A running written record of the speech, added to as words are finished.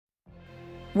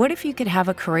What if you could have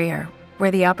a career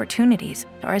where the opportunities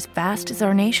are as vast as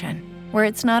our nation, where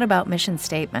it's not about mission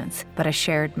statements, but a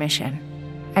shared mission?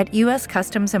 At U.S.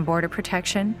 Customs and Border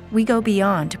Protection, we go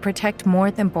beyond to protect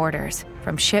more than borders.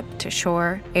 From ship to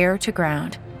shore, air to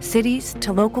ground, cities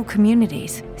to local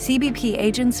communities, CBP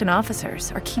agents and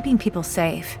officers are keeping people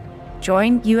safe.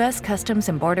 Join U.S. Customs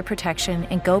and Border Protection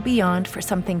and go beyond for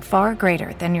something far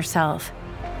greater than yourself.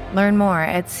 Learn more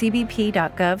at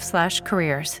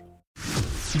cbp.gov/careers.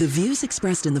 The views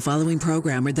expressed in the following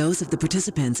program are those of the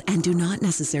participants and do not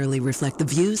necessarily reflect the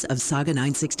views of Saga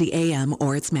 960 AM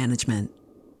or its management.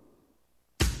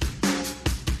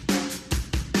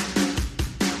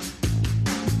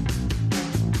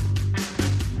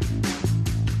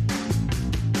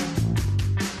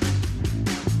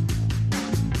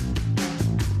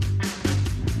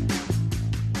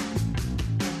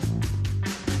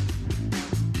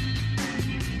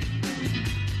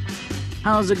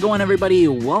 How's it going, everybody?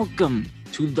 Welcome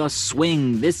to The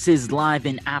Swing. This is live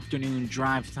in afternoon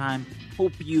drive time.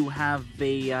 Hope you have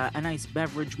a nice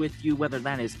beverage with you, whether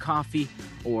that is coffee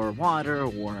or water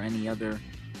or any other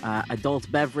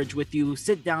adult beverage with you.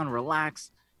 Sit down,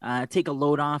 relax, take a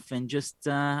load off, and just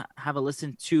have a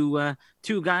listen to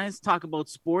two guys talk about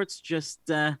sports.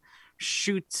 Just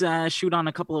shoot on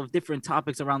a couple of different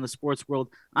topics around the sports world.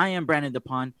 I am Brandon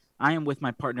DePon. I am with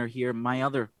my partner here, my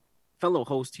other fellow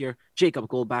host here, Jacob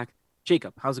Goldback.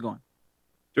 Jacob, how's it going?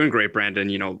 Doing great,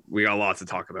 Brandon. You know, we got a lot to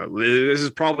talk about. This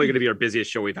is probably going to be our busiest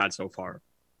show we've had so far.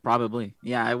 Probably.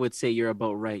 Yeah, I would say you're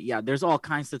about right. Yeah, there's all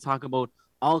kinds to talk about,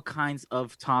 all kinds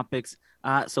of topics.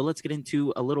 So let's get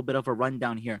into a little bit of a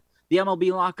rundown here. The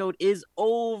MLB lockout is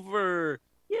over.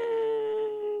 Yay!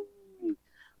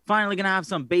 Finally going to have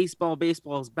some baseball.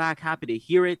 Baseball's back. Happy to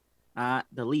hear it.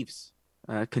 The Leafs,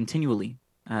 continually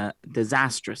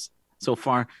disastrous so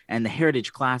far, and the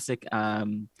Heritage Classic,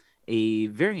 a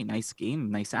very nice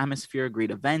game, nice atmosphere, great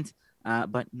event,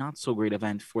 but not so great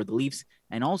event for the Leafs.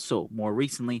 And also, more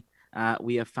recently,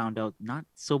 we have found out not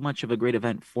so much of a great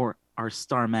event for our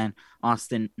star man,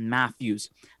 Austin Matthews.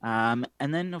 And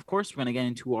then, of course, we're going to get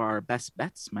into our best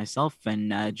bets, myself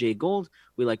and Jay Gold.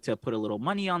 We like to put a little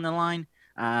money on the line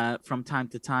from time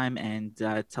to time and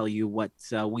tell you what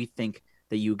we think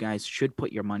that you guys should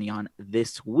put your money on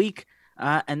this week.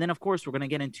 And then, of course, we're going to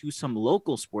get into some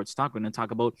local sports talk. We're going to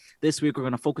talk about this week. We're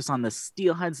going to focus on the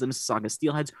Steelheads, the Mississauga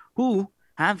Steelheads, who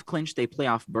have clinched a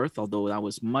playoff berth, although that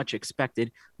was much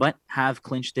expected, but have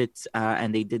clinched it.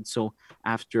 And they did so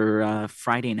after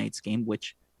Friday night's game,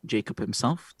 which Jacob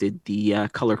himself did the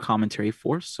color commentary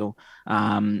for. So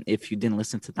if you didn't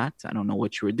listen to that, I don't know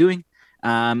what you were doing.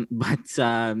 Yeah,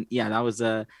 that was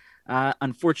a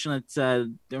unfortunate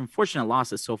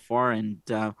losses so far, and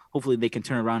hopefully they can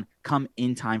turn around come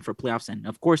in time for playoffs. And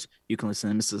of course, you can listen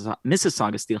to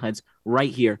Mississauga Steelheads right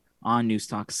here on News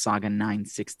Talk Saga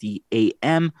 960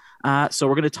 AM. So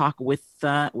we're going to talk with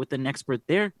an expert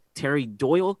there, Terry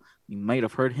Doyle. You might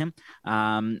have heard him,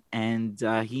 and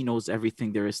he knows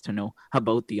everything there is to know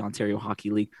about the Ontario Hockey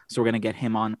League. So we're going to get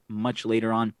him on much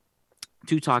later on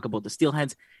to talk about the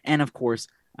Steelheads and, of course,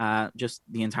 just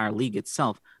the entire league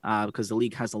itself, because the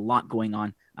league has a lot going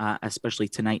on, especially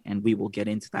tonight, and we will get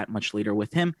into that much later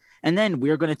with him. And then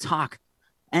we're going to talk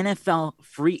NFL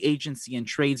free agency and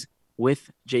trades with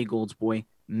Jay Gold's boy,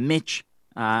 Mitch.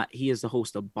 He is the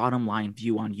host of Bottom Line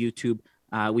View on YouTube.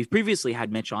 We've previously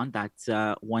had Mitch on that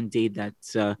one day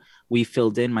that we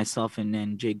filled in, myself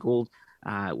and Jay Gold,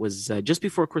 was just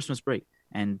before Christmas break.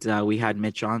 And we had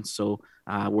Mitch on, so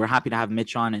we're happy to have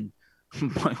Mitch on. And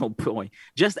boy, oh boy,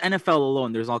 just NFL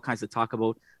alone, there's all kinds to talk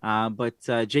about. But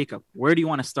Jacob, where do you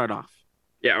want to start off?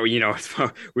 Yeah, you know,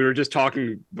 we were just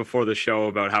talking before the show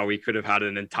about how we could have had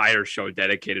an entire show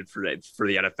dedicated for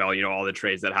the NFL, you know, all the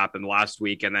trades that happened last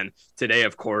week. And then today,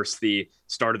 of course, the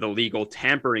start of the legal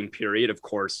tampering period. Of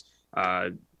course,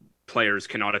 players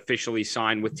cannot officially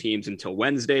sign with teams until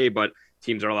Wednesday, but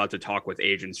teams are allowed to talk with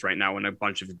agents right now, and a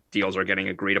bunch of deals are getting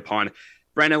agreed upon.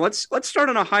 Brandon, let's start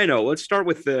on a high note. Let's start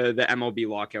with the MLB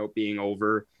lockout being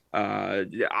over.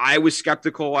 I was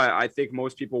skeptical. I think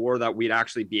most people were that we'd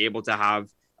actually be able to have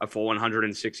a full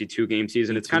 162 game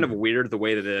season. It's kind of weird the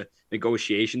way that the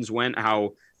negotiations went,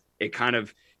 how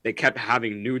they kept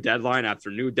having new deadline after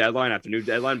new deadline after new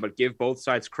deadline, but give both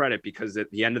sides credit because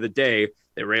at the end of the day,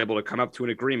 they were able to come up to an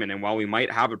agreement. And while we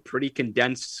might have a pretty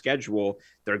condensed schedule,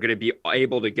 they're going to be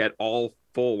able to get all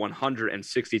full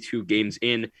 162 games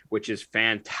in, which is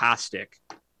fantastic.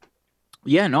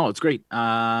 Yeah, no, it's great.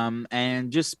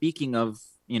 And just speaking of,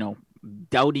 you know,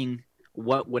 doubting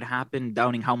what would happen,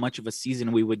 doubting how much of a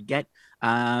season we would get,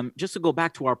 just to go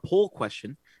back to our poll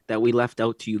question that we left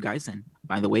out to you guys. And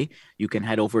by the way, you can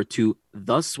head over to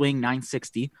The Swing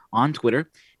 960 on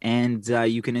Twitter, and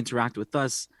you can interact with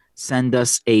us. Send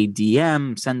us a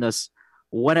DM, send us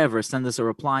whatever, send us a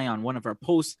reply on one of our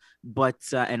posts. But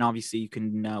and obviously you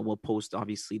can we'll post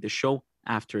obviously the show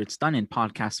after it's done in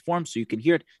podcast form, so you can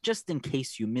hear it just in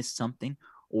case you missed something,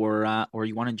 or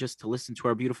you want to just to listen to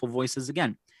our beautiful voices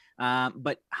again.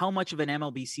 But how much of an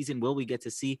MLB season will we get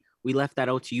to see? We left that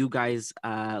out to you guys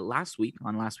last week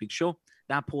on last week's show.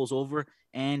 That poll's over,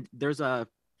 and there's a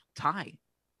tie.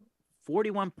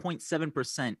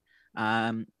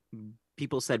 41.7%.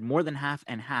 People said more than half,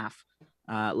 and half,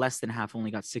 less than half,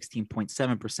 only got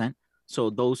 16.7%. So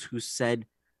those who said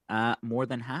more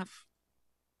than half,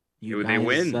 they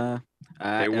win.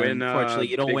 They win. Unfortunately,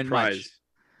 you don't win prize.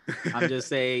 much. I'm just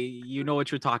saying, you know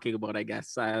what you're talking about, I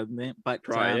guess. But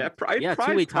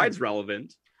pride's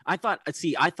relevant. I thought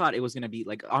it was gonna be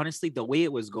like, honestly, the way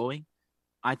it was going,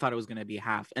 I thought it was gonna be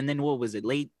half. And then what was it?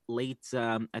 Late.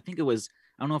 I think it was.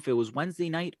 I don't know if it was Wednesday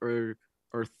night or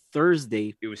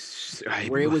Thursday. It was.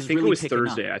 Where it was really picking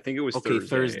Thursday. up. I think it was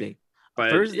Thursday.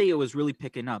 But Thursday it was really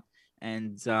picking up,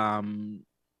 and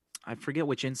I forget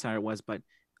which insider it was, but.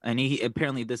 And he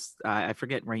apparently I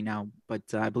forget right now, but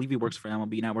I believe he works for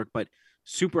MLB Network, but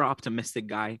super optimistic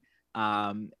guy.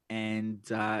 And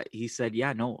he said,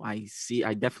 yeah, no, I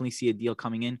definitely see a deal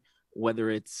coming in, whether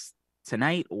it's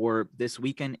tonight or this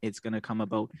weekend, it's going to come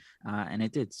about. And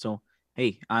it did. So,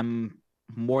 hey, I'm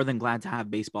more than glad to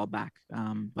have baseball back.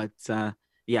 But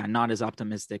yeah, not as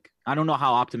optimistic. I don't know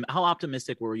how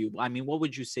optimistic were you? I mean, what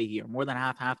would you say here? More than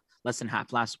half, less than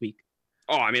half last week?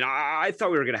 Oh, I mean, I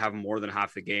thought we were going to have more than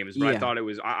half the games, but yeah. I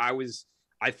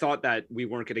thought that we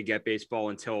weren't going to get baseball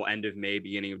until end of May,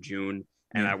 beginning of June,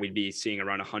 and that we'd be seeing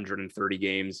around 130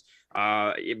 games.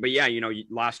 But yeah,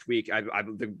 last week,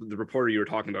 the reporter you were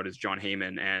talking about is John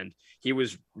Heyman, and he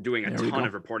was doing a ton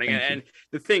of reporting. And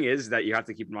the thing is that you have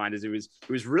to keep in mind is it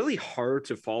was really hard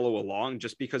to follow along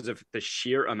just because of the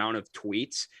sheer amount of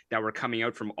tweets that were coming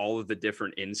out from all of the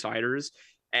different insiders.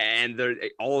 And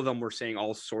all of them were saying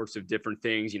all sorts of different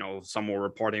things. Some were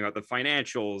reporting about the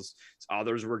financials.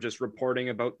 Others were just reporting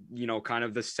about, kind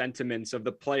of the sentiments of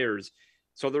the players.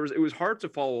 So it was hard to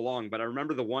follow along. But I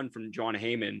remember the one from John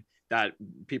Heyman that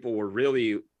people were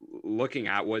really looking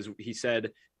at was, he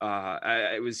said,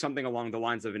 it was something along the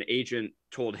lines of an agent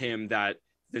told him that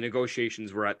the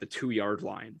negotiations were at the 2-yard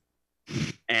line.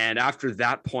 And after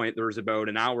that point, there was about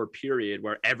an hour period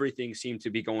where everything seemed to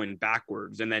be going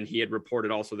backwards. And then he had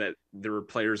reported also that there were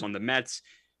players on the Mets,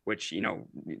 which, he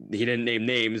didn't name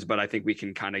names, but I think we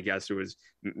can kind of guess it was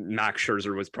Max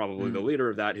Scherzer was probably the leader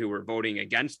of that, who were voting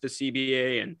against the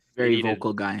CBA, and very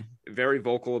vocal guy, very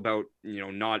vocal about,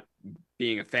 not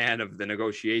being a fan of the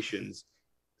negotiations.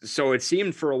 So it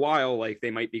seemed for a while like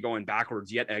they might be going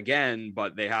backwards yet again,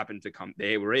 but they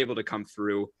were able to come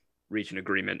through, reach an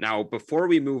agreement. Now, before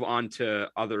we move on to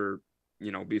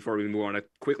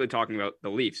quickly talking about the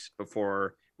Leafs,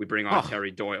 before we bring on Terry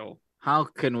Doyle. How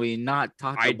can we not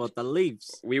talk about the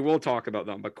Leafs? We will talk about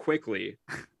them, but quickly,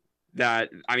 there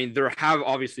have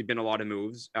obviously been a lot of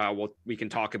moves. We can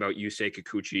talk about Yusei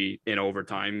Kikuchi in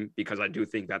overtime, because I do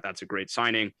think that that's a great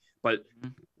signing. But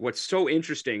what's so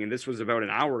interesting, and this was about an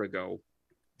hour ago,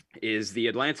 is the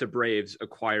Atlanta Braves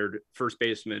acquired first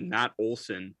baseman Matt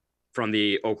Olson from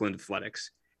the Oakland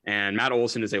Athletics. And Matt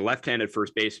Olson is a left-handed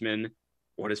first baseman.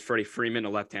 What is Freddie Freeman? A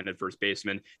left-handed first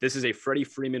baseman. This is a Freddie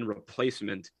Freeman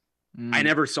replacement. I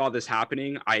never saw this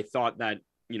happening. I thought that,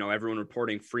 everyone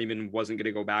reporting Freeman wasn't going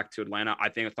to go back to Atlanta. I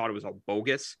thought it was a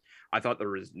bogus. I thought there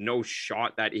was no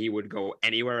shot that he would go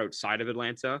anywhere outside of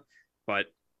Atlanta. But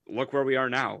look where we are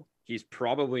now. He's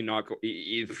probably not.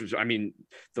 The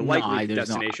likely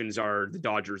destinations are the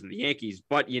Dodgers and the Yankees,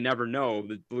 but you never know.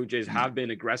 The Blue Jays have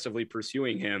been aggressively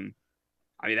pursuing him.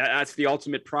 I mean, that's the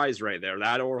ultimate prize right there.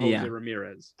 That or Jose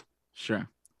Ramirez. Sure.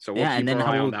 So we'll keep our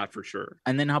eye on that for sure.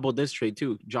 And then how about this trade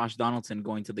too? Josh Donaldson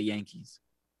going to the Yankees.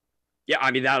 Yeah,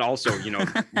 I mean, that also,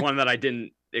 one that I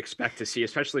didn't expect to see,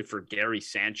 especially for Gary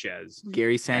Sanchez.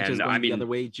 Going the other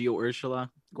way. Gio Urshela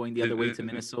going the other way to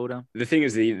Minnesota. The thing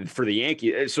is, for the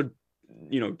Yankees, so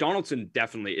Donaldson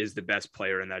definitely is the best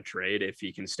player in that trade if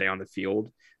he can stay on the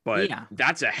field. But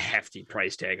that's a hefty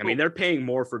price tag. I mean, they're paying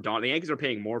more for the Yankees are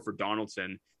paying more for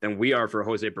Donaldson than we are for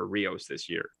Jose Barrios this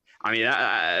year. I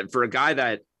mean, for a guy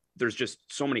that there's just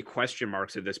so many question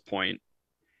marks at this point,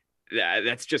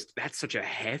 that's such a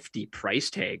hefty price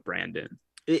tag, Brandon.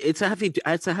 It's a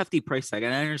hefty price tag.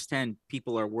 And I understand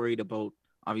people are worried about,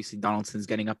 obviously, Donaldson's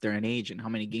getting up there in age and how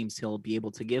many games he'll be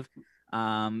able to give.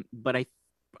 But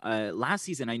last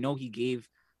season, I know he gave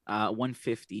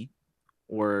 150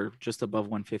 or just above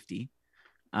 150.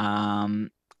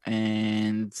 And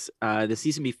the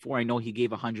season before, I know he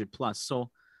gave 100 plus. So,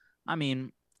 I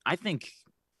mean,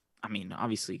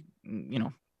 obviously,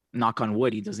 knock on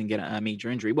wood, he doesn't get a major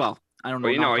injury. Well, I don't know.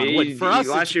 Well, knock on wood. For us,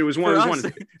 last year it was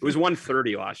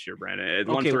 130 last year, Brandon.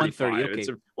 Okay, 130. Okay.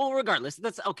 Well, regardless,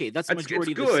 that's okay. That's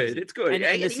majority. It's good. It's good.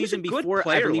 And the season before,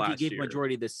 I believe he gave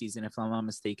majority this season, if I'm not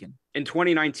mistaken. In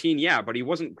 2019, yeah, but he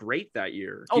wasn't great that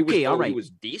year. All right. He was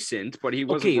decent, but he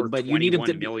wasn't worth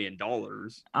 $21 million.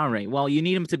 All right. Well, you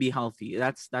need him to be healthy.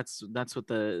 That's what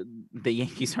the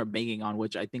Yankees are begging on,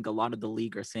 which I think a lot of the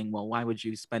league are saying, well, why would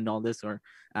you spend all this or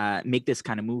make this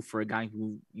kind of move for a guy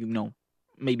who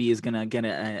maybe is going to get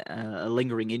a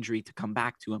lingering injury to come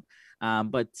back to him.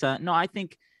 But no, I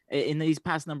think in these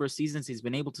past number of seasons, he's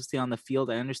been able to stay on the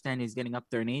field. I understand he's getting up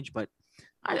there in age, but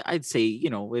I'd say,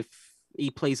 if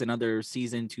he plays another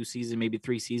season, 2 seasons, maybe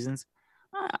 3 seasons,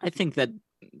 I think that,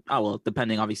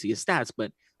 depending obviously his stats,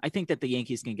 but I think that the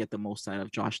Yankees can get the most out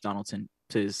of Josh Donaldson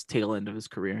to his tail end of his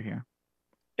career here.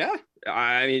 Yeah.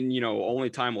 I mean, only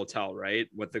time will tell, right?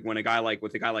 With a guy like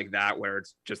that, where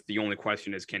it's just the only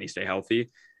question is, can he stay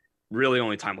healthy? Really,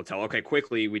 only time will tell. Okay,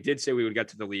 quickly, we did say we would get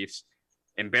to the Leafs.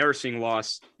 Embarrassing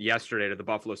loss yesterday to the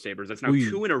Buffalo Sabres. That's now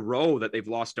 2 in a row that they've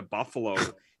lost to Buffalo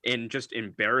in just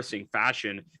embarrassing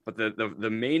fashion. But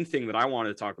the main thing that I wanted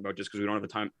to talk about, just because we don't have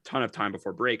a ton of time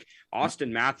before break,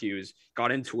 Austin Matthews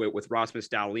got into it with Rasmus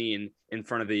Dahlin in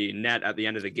front of the net at the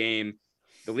end of the game.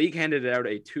 The league handed out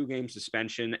a 2-game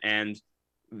suspension, and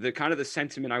the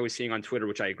sentiment I was seeing on Twitter,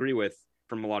 which I agree with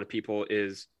from a lot of people,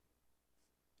 is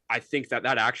I think that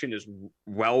action is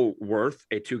well worth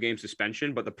a 2-game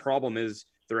suspension. But the problem is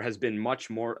there has been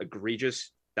much more egregious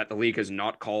that the league has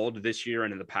not called this year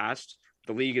and in the past.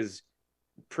 The league is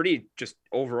pretty just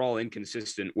overall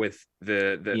inconsistent with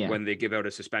when they give out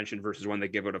a suspension versus when they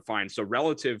give out a fine. So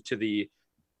relative to the,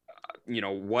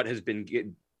 what has been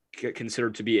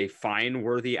considered to be a fine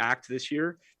worthy act this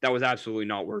year, that was absolutely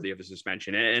not worthy of a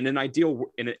suspension. And in an ideal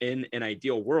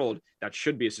world, that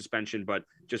should be a suspension, but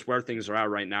just where things are at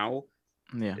right now,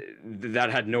 that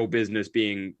had no business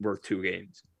being worth 2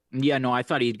 games. Yeah, no, I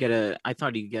thought he'd get I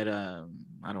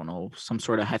don't know, some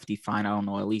sort of hefty fine. I don't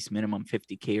know, at least minimum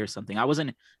 50K or something.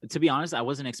 To be honest, I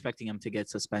wasn't expecting him to get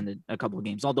suspended a couple of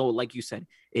games. Although, like you said,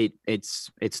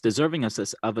 it's deserving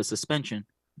of a suspension.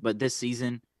 But this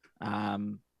season, I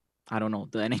don't know.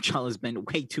 The NHL has been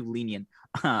way too lenient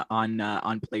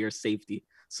on player safety.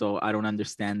 So I don't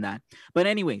understand that. But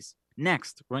anyways,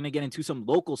 next, we're going to get into some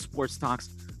local sports talk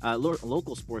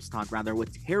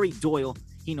with Terry Doyle.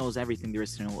 He knows everything there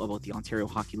is to know about the Ontario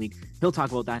Hockey League. He'll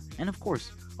talk about that. And of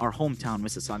course, our hometown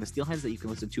Mississauga Steelheads that you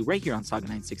can listen to right here on Saga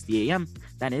 960 AM.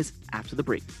 That is after the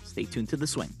break. Stay tuned to The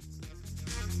Swing.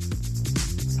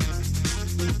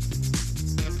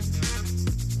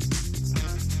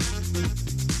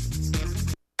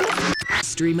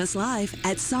 Stream us live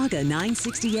at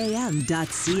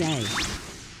saga960am.ca.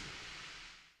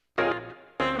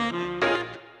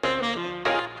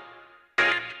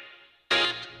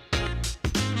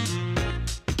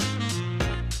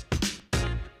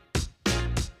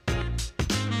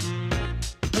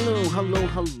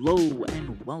 Hello,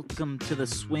 and welcome to The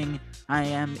Swing. I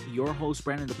am your host,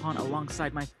 Brandon DuPont,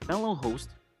 alongside my fellow host,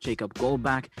 Jacob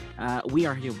Goldback. We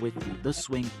are here with you, The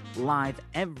Swing, live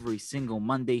every single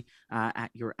Monday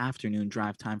at your afternoon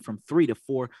drive time from 3 to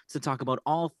 4 to talk about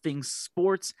all things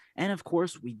sports. And of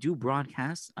course, we do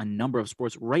broadcast a number of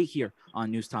sports right here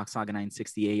on News Talk Saga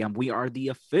 960 AM. We are the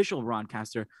official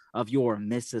broadcaster of your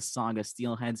Mississauga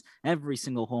Steelheads. Every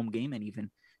single home game, and even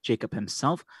Jacob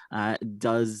himself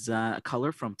does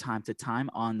color from time to time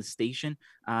on the station.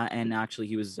 And actually,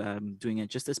 he was doing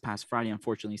it just this past Friday.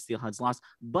 Unfortunately, Steelheads lost,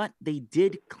 but they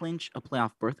did clinch a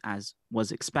playoff berth, as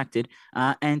was expected.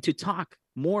 And to talk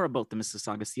more about the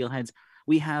Mississauga Steelheads,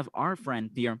 we have our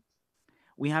friend here.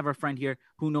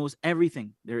 Who knows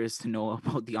everything there is to know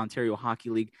about the Ontario Hockey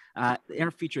League.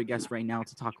 Our featured guest right now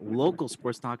to talk local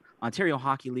sports talk, Ontario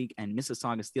Hockey League and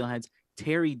Mississauga Steelheads,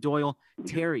 Terry Doyle.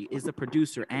 Terry is the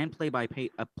producer and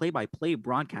play-by-play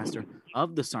broadcaster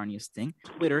of the Sarnia Sting.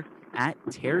 Twitter at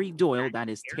Terry Doyle. That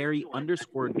is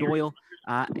Terry_Doyle.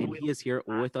 And he is here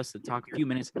with us to talk a few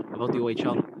minutes about the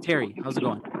OHL. Terry, how's it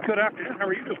going? Good afternoon. How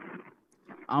are you doing?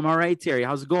 I'm all right, Terry.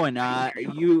 How's it going?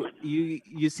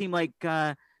 You seem like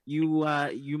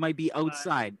you might be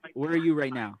outside. Where are you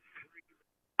right now?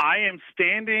 I am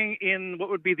standing in what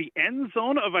would be the end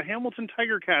zone of a Hamilton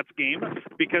Tiger Cats game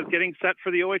because getting set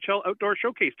for the OHL Outdoor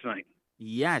Showcase tonight.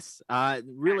 Yes,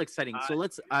 real exciting. So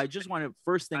let's. I wanted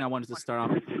to start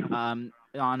off on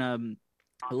a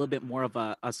little bit more of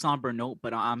a somber note,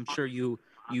 but I'm sure you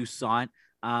saw it.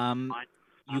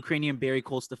 Ukrainian Barry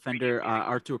Colts defender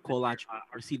Artur Kolach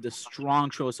received a strong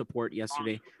show of support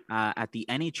yesterday at the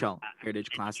NHL Heritage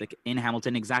Classic in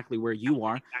Hamilton, exactly where you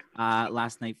are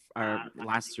last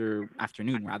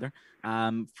afternoon rather,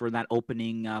 for that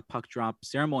opening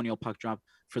ceremonial puck drop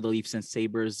for the Leafs and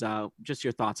Sabres. Just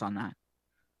your thoughts on that.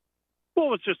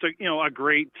 Well, it's just a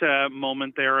great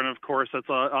moment there, and of course that's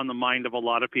on the mind of a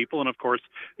lot of people. And of course,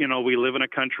 we live in a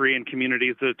country and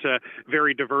communities that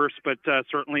very diverse, but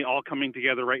certainly all coming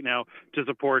together right now to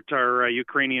support our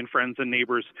Ukrainian friends and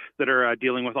neighbors that are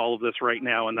dealing with all of this right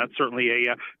now. And that's certainly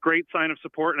a great sign of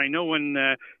support. And I know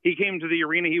when he came to the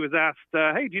arena, he was asked,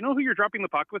 "Hey, do you know who you're dropping the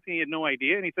puck with?" And he had no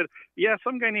idea, and he said, "Yeah,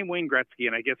 some guy named Wayne Gretzky."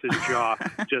 And I guess his jaw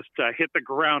just hit the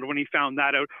ground when he found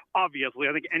that out. Obviously,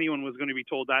 I think anyone was going to be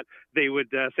told that, they would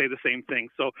say the same thing.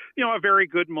 So, a very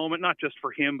good moment, not just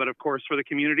for him, but of course for the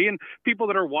community and people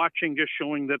that are watching, just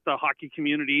showing that the hockey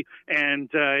community and,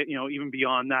 even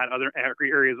beyond that, other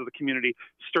areas of the community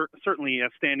certainly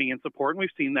standing in support. And we've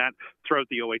seen that throughout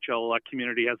the OHL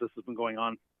community as this has been going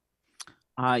on.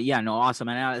 Awesome.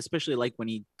 And I especially like when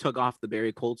he took off the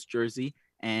Barry Colts jersey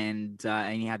and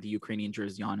he had the Ukrainian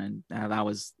jersey on, and that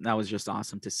was just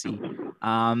awesome to see.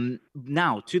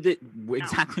 Now to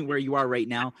exactly where you are right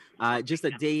now, just a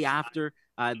day after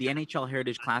the NHL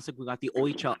Heritage Classic, we got the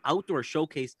OHL Outdoor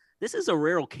Showcase. This is a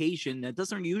rare occasion that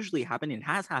doesn't usually happen. It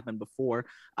has happened before,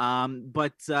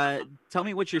 but tell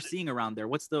me what you're seeing around there.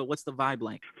 What's the vibe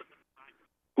like?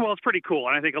 Well, it's pretty cool.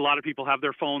 And I think a lot of people have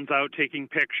their phones out taking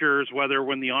pictures, whether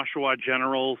when the Oshawa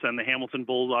Generals and the Hamilton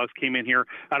Bulldogs came in here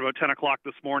at about 10 o'clock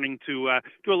this morning to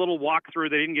do a little walkthrough.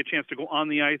 They didn't get a chance to go on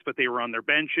the ice, but they were on their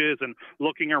benches and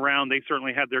looking around. They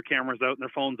certainly had their cameras out and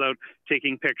their phones out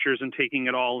taking pictures and taking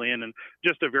it all in. And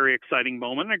just a very exciting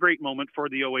moment and a great moment for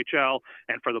the OHL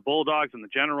and for the Bulldogs and the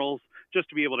Generals, just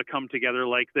to be able to come together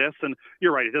like this. And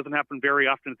you're right, it doesn't happen very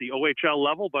often at the OHL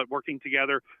level, but working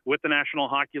together with the National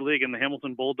Hockey League and the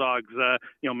Hamilton Bulldogs,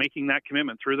 making that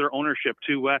commitment through their ownership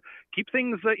to keep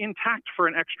things intact for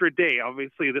an extra day.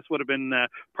 Obviously, this would have been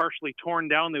partially torn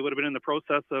down. They would have been in the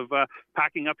process of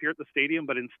packing up here at the stadium,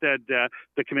 but instead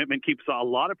the commitment keeps a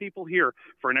lot of people here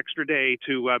for an extra day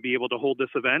to be able to hold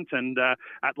this event. And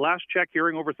at last check,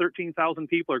 hearing over 13,000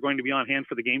 people are going to be on hand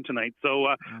for the game tonight. So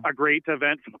a great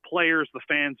event for the players, the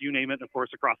fans, you name it, and of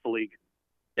course across the league.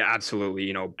 Yeah,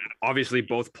 absolutely. Obviously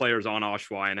both players on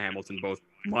Oshawa and Hamilton both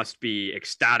must be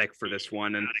ecstatic for this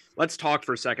one. And let's talk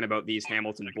for a second about these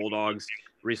Hamilton Bulldogs.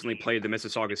 Recently played the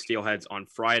Mississauga Steelheads on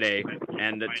Friday.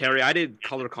 And Terry, I did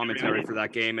color commentary for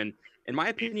that game. And in my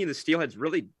opinion, the Steelheads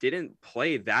really didn't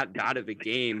play that bad of a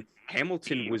game.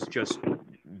 Hamilton was just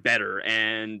better.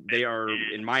 And they are,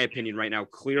 in my opinion, right now,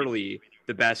 clearly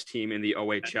the best team in the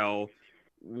OHL.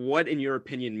 What, in your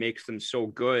opinion, makes them so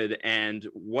good, and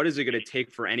what is it going to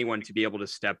take for anyone to be able to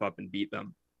step up and beat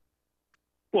them?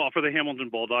 Well, for the Hamilton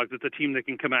Bulldogs, it's a team that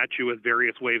can come at you with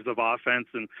various waves of offense,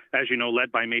 and as you know,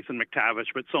 led by Mason McTavish,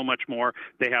 but so much more.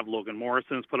 They have Logan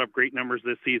Morrison's put up great numbers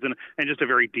this season, and just a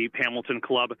very deep Hamilton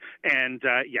club. And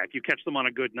if you catch them on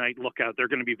a good night, look out. They're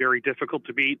going to be very difficult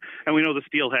to beat. And we know the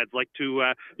Steelheads like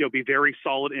to be very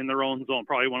solid in their own zone.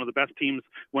 Probably one of the best teams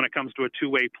when it comes to a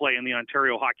two-way play in the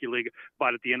Ontario Hockey League.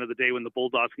 But at the end of the day, when the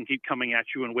Bulldogs can keep coming at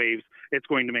you in waves, it's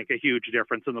going to make a huge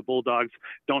difference. And the Bulldogs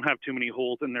don't have too many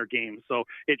holes in their game. So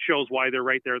it shows why they're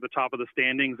right there at the top of the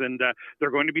standings. And there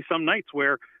are going to be some nights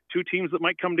where two teams that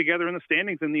might come together in the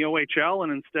standings in the OHL,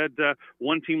 and instead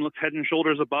one team looks head and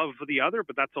shoulders above the other,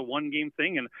 but that's a one-game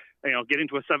thing. And, get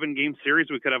into a 7-game series,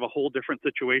 we could have a whole different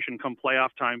situation come playoff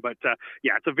time. But,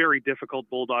 it's a very difficult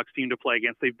Bulldogs team to play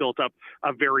against. They've built up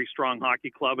a very strong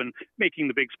hockey club and making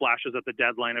the big splashes at the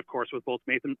deadline, of course, with both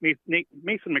Mason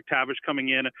McTavish coming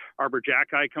in. Arbor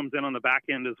Jacki comes in on the back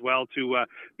end as well to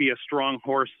be a strong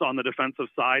horse on the defensive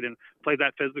side and play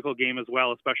that physical game as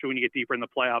well, especially when you get deeper in the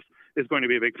playoffs, is going to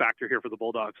be a big factor here for the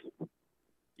Bulldogs.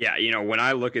 Yeah, when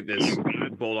I look at this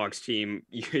Bulldogs team,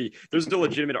 there's a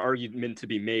legitimate argument to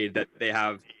be made that they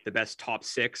have the best top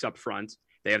 6 up front.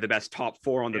 They have the best top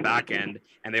 4 on the back end,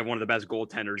 and they have one of the best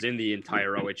goaltenders in the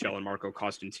entire OHL in Marco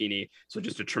Costantini. So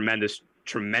just a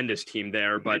tremendous team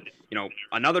there. But,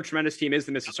 another tremendous team is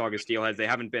the Mississauga Steelheads. They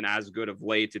haven't been as good of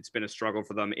late. It's been a struggle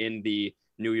for them in the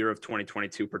new year of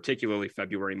 2022, particularly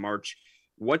February, March.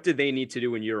 What do they need to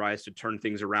do in your eyes to turn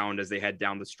things around as they head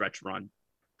down the stretch run?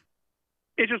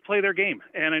 It just play their game.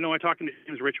 And I know I talked to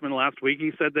James Richmond last week.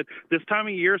 He said that this time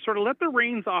of year sort of let the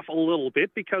reins off a little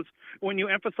bit, because when you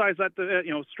emphasize that,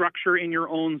 structure in your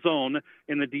own zone,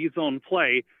 in the D zone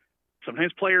play,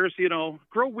 sometimes players,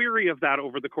 grow weary of that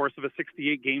over the course of a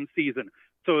 68-game season.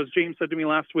 So as James said to me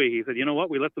last week, he said, you know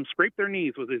what, we let them scrape their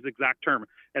knees was his exact term.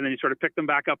 And then you sort of pick them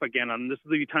back up again. And this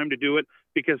is the time to do it,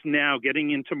 because now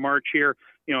getting into March here,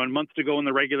 and months to go in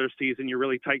the regular season, you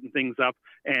really tighten things up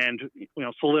and,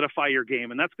 solidify your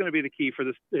game. And that's going to be the key for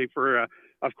this,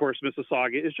 of course,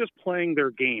 Mississauga, is just playing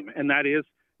their game. And that is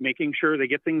making sure they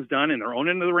get things done in their own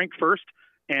end of the rink first,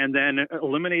 and then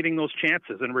eliminating those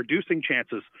chances and reducing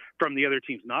chances from the other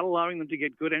teams. Not allowing them to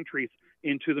get good entries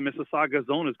into the Mississauga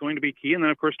zone is going to be key. And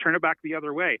then, of course, turn it back the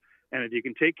other way. And if you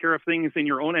can take care of things in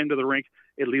your own end of the rink,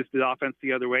 it leads the offense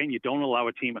the other way, and you don't allow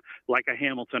a team like a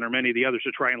Hamilton or many of the others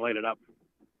to try and light it up.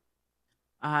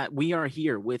 We are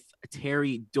here with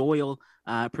Terry Doyle,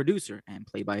 producer and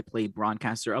play-by-play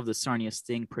broadcaster of the Sarnia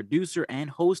Sting, producer and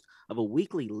host of a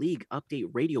weekly league update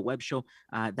radio web show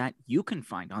that you can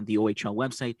find on the OHL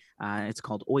website. It's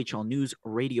called OHL News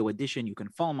Radio Edition. You can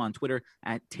follow him on Twitter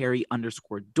at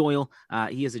Terry_Doyle.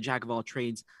 He is a jack of all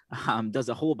trades, does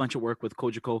a whole bunch of work with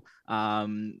Kojiko,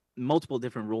 multiple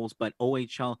different roles, but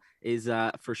OHL is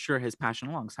for sure his passion,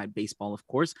 alongside baseball, of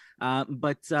course.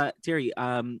 But Terry,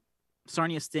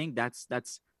 Sarnia Sting,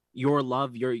 that's your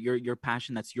love, your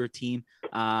passion, that's your team.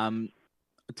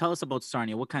 Tell us about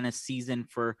Sarnia. What kind of season,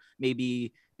 for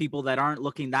maybe people that aren't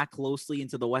looking that closely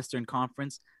into the Western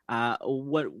Conference?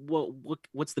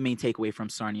 What's the main takeaway from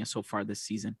Sarnia so far this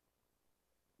season?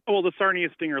 Well, the Sarnia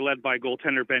Sting are led by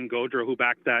goaltender Ben Gaudreau, who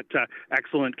backed that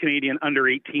excellent Canadian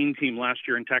under-18 team last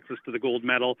year in Texas to the gold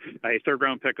medal, a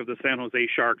third-round pick of the San Jose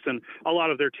Sharks, and a lot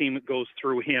of their team goes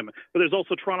through him. But there's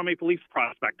also Toronto Maple Leafs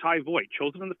prospect Ty Voigt,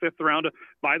 chosen in the 5th round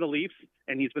by the Leafs,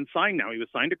 and he's been signed now. He was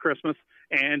signed at Christmas,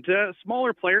 and a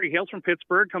smaller player. He hails from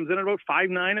Pittsburgh, comes in at about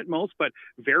 5'9" at most, but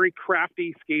very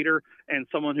crafty skater and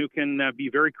someone who can be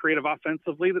very creative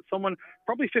offensively, that someone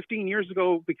probably 15 years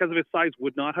ago, because of his size,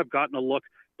 would not have gotten a look,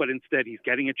 but instead he's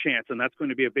getting a chance, and that's going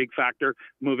to be a big factor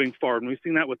moving forward. And we've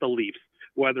seen that with the Leafs,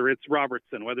 whether it's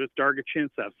Robertson, whether it's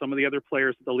Dargachintsev, some of the other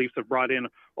players that the Leafs have brought in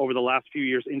over the last few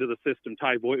years into the system.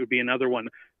 Ty Voigt would be another one,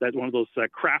 that one of those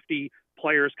crafty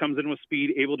players, comes in with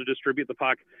speed, able to distribute the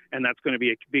puck, and that's going to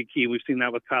be a big key. We've seen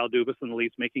that with Kyle Dubas and the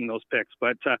Leafs making those picks.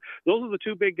 But those are the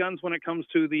two big guns when it comes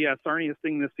to the Sarnia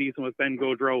Sting this season, with Ben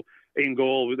Gaudreau in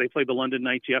goal. They played the London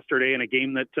Knights yesterday in a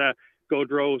game that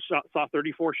Gaudreau saw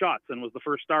 34 shots and was the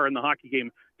first star in the hockey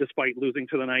game, despite losing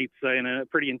to the Knights in a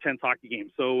pretty intense hockey game.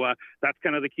 So that's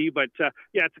kind of the key. But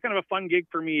it's kind of a fun gig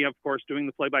for me, of course, doing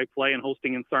the play-by-play and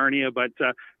hosting in Sarnia, but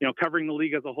covering the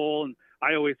league as a whole. And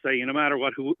I always say, no matter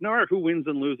who wins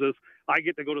and loses, I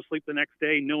get to go to sleep the next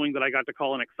day knowing that I got to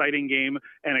call an exciting game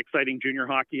and exciting junior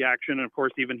hockey action. And of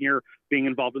course, even here, being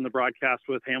involved in the broadcast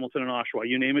with Hamilton and Oshawa,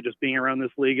 you name it, just being around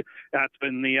this league, that's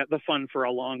been the fun for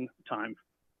a long time.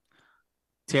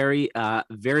 Terry,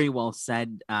 very well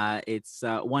said. It's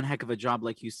one heck of a job,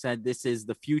 like you said. This is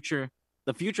the future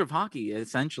of hockey,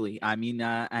 essentially. I mean,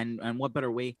 and what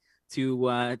better way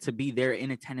to be there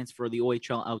in attendance for the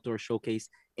OHL Outdoor Showcase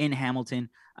in Hamilton.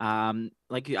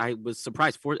 Like, I was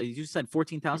surprised. You said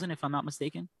 14,000, if I'm not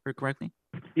mistaken, heard correctly?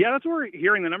 Yeah, that's what we're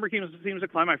hearing. The number seems to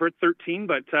climb. I've heard 13,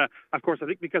 but of course, I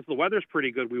think because the weather's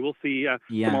pretty good, we will see some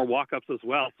more walk-ups as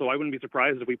well. So I wouldn't be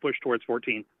surprised if we push towards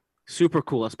 14. Super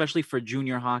cool, especially for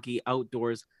junior hockey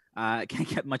outdoors. Can't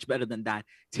get much better than that.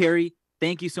 Terry,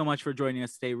 thank you so much for joining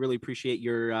us today. Really appreciate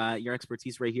your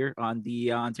expertise right here on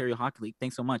the Ontario Hockey League.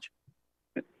 Thanks so much.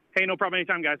 Hey, no problem.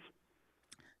 Anytime, guys.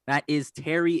 That is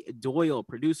Terry Doyle,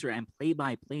 producer and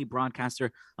play-by-play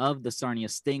broadcaster of the Sarnia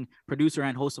Sting, producer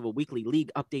and host of a weekly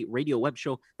league update radio web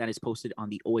show that is posted on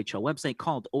the OHL website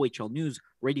called OHL News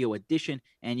Radio Edition,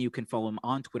 and you can follow him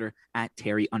on Twitter at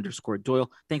Terry_Doyle.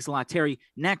 Thanks a lot, Terry.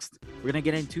 Next, we're going to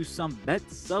get into some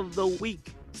bets of the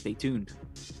week. Stay tuned.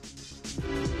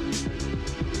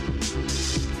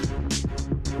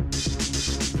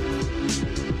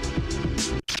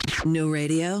 No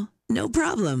radio? No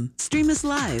problem. Stream us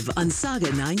live on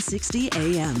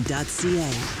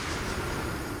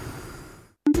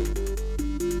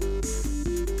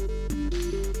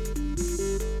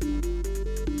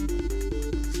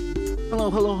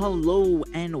Hello,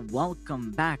 and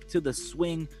welcome back to The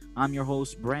Swing. I'm your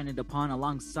host, Brandon DePon,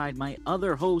 alongside my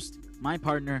other host, my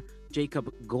partner,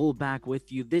 Jacob Goldback,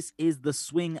 with you. This is The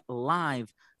Swing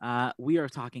Live. We are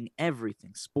talking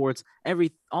everything sports,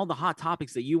 all the hot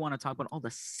topics that you want to talk about, all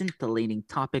the scintillating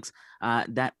topics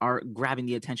that are grabbing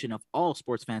the attention of all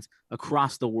sports fans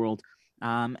across the world.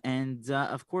 And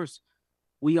of course,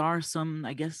 we are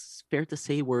I guess, fair to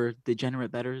say we're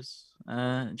degenerate bettors,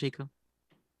 Jacob.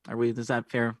 Are we? Is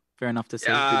that fair enough to say?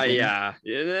 Yeah.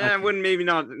 Okay. I wouldn't maybe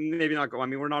not go. I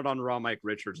mean, we're not on Raw Mike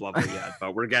Richards level yet,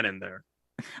 but we're getting there.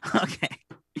 Okay.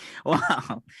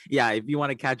 Wow. Yeah. If you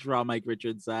want to catch raw Mike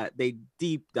Richards, they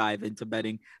deep dive into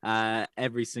betting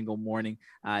every single morning.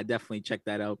 Definitely check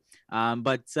that out.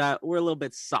 But we're a little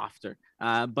bit softer.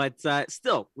 But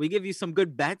still, we give you some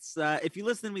good bets. If you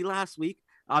listened to me last week,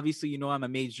 obviously, you know I'm a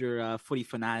major footy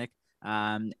fanatic.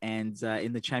 And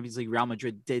in the Champions League, Real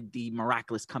Madrid did the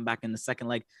miraculous comeback in the second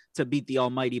leg to beat the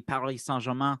almighty Paris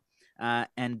Saint-Germain.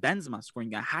 And Benzema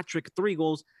scoring a hat trick, 3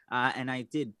 goals. And I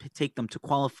did take them to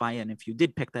qualify. And if you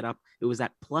did pick that up, it was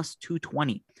at plus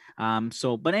 220.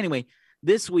 But anyway,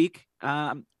 this week,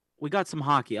 we got some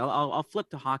hockey. I'll flip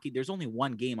to hockey. There's only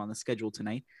one game on the schedule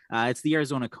tonight. It's the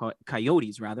Arizona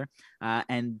Coyotes, rather.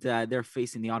 And they're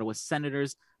facing the Ottawa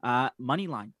Senators. Money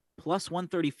line, plus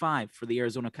 135 for the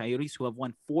Arizona Coyotes, who have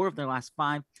won 4 of their last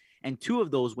 5. And 2 of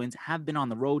those wins have been on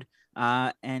the road.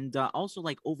 And also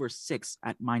like over 6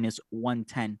 at minus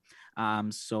 110.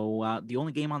 The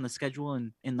only game on the schedule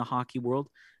in the hockey world.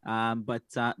 But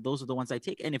those are the ones I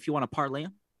take. And if you want to parlay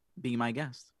them, be my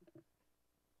guest.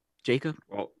 Jacob?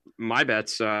 Well, my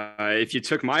bets, if you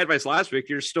took my advice last week,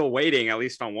 you're still waiting, at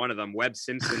least on one of them. Webb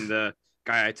Simpson, the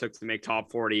guy I took to make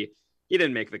top 40, he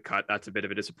didn't make the cut. That's a bit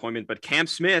of a disappointment. But Cam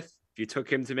Smith, if you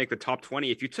took him to make the top 20,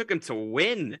 if you took him to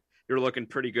win, you're looking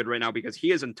pretty good right now because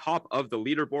he is on top of the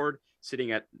leaderboard,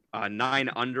 sitting at 9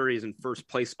 under. He's in first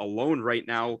place alone right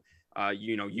now.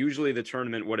 Usually the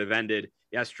tournament would have ended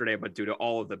yesterday, but due to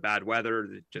all of the bad weather,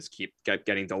 it just keep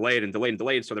getting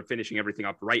delayed. So they're finishing everything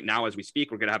up right now as we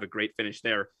speak. We're going to have a great finish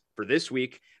there for this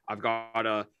week. I've got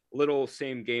a little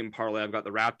same game parlay. I've got the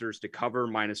Raptors to cover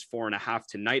minus 4.5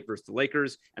 tonight versus the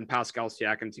Lakers, and Pascal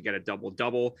Siakam to get a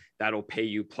double-double. That'll pay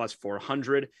you plus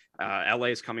 400. LA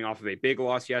is coming off of a big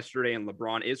loss yesterday, and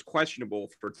LeBron is questionable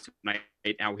for tonight.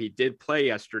 Now, he did play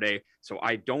yesterday, so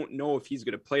I don't know if he's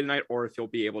going to play tonight or if he'll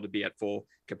be able to be at full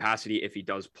capacity if he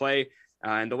does play.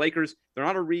 And the Lakers, they're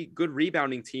not a good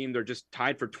rebounding team. They're just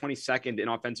tied for 22nd in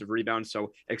offensive rebounds,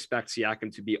 so expect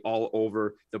Siakam to be all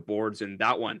over the boards in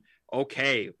that one.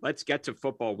 Okay, let's get to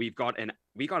football. We got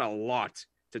a lot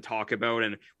to talk about,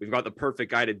 and we've got the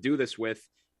perfect guy to do this with.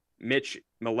 Mitch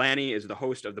Milani is the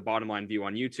host of the Bottom Line View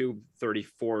on YouTube.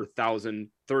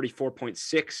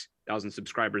 34.6 thousand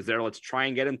subscribers there. Let's try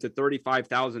and get him to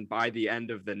 35,000 by the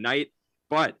end of the night.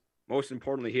 But most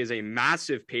importantly, he is a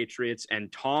massive Patriots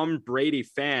and Tom Brady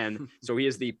fan, so he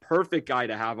is the perfect guy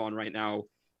to have on right now.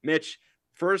 Mitch,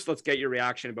 first, let's get your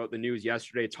reaction about the news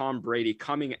yesterday. Tom Brady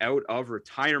coming out of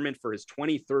retirement for his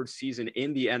 23rd season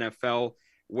in the NFL.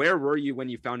 Where were you when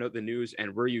you found out the news,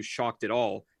 and were you shocked at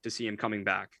all to see him coming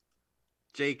back?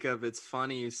 Jacob, it's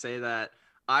funny you say that.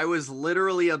 I was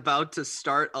literally about to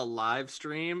start a live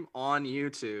stream on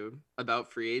YouTube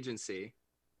about free agency,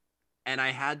 and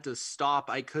I had to stop.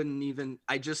 I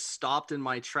just stopped in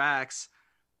my tracks.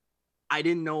 I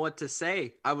didn't know what to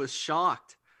say. I was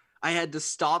shocked. I had to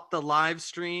stop the live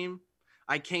stream.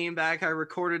 I came back. I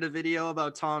recorded a video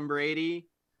about Tom Brady.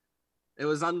 It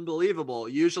was unbelievable.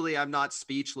 Usually I'm not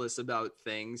speechless about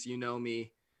things. You know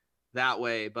me that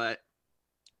way. But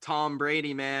Tom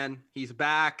Brady, man, he's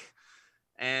back.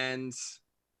 And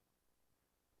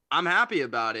I'm happy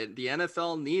about it. The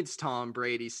NFL needs Tom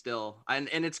Brady still. And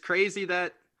it's crazy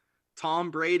that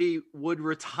Tom Brady would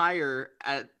retire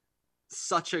at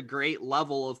such a great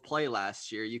level of play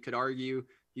last year. You could argue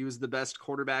he was the best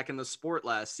quarterback in the sport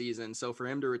last season. So for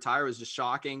him to retire was just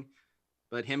shocking.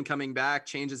 But him coming back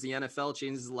changes the NFL,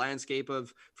 changes the landscape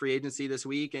of free agency this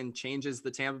week, and changes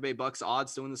the Tampa Bay Bucks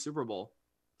odds to win the Super Bowl.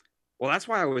 Well, that's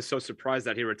why I was so surprised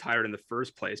that he retired in the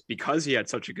first place, because he had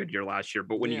such a good year last year.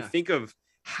 But when you think of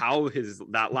how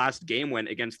that last game went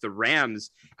against the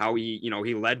Rams, how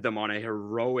he led them on a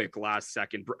heroic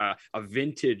a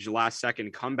vintage last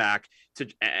second comeback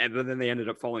and then they ended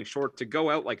up falling short. To go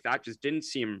out like that just didn't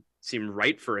seem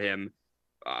right for him.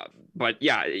 But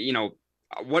yeah,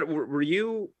 what were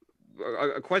you?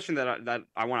 A question that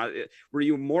I want to. Were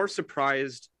you more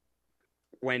surprised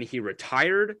when he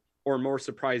retired, or more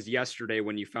surprised yesterday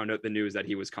when you found out the news that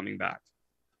he was coming back?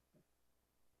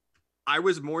 I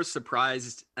was more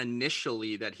surprised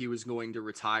initially that he was going to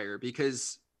retire,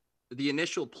 because the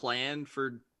initial plan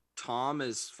for Tom,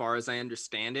 as far as I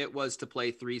understand it, was to play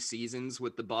 3 seasons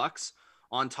with the Bucks.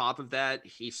 On top of that,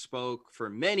 he spoke for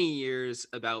many years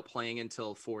about playing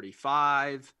until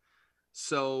 45.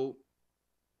 So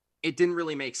it didn't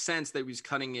really make sense that he was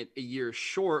cutting it a year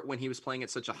short when he was playing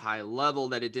at such a high level,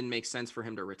 that it didn't make sense for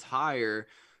him to retire.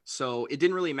 So it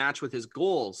didn't really match with his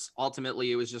goals.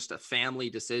 Ultimately, it was just a family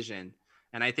decision.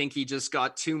 And I think he just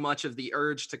got too much of the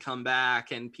urge to come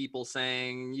back, and people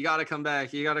saying, you got to come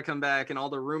back, you got to come back. And all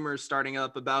the rumors starting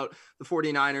up about the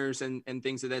 49ers and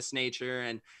things of this nature.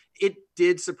 And it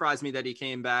did surprise me that he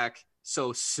came back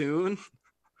so soon,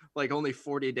 like only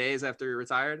 40 days after he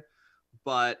retired.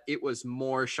 But it was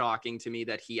more shocking to me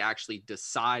that he actually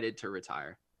decided to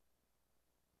retire.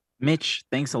 Mitch,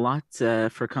 thanks a lot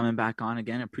for coming back on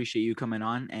again. Appreciate you coming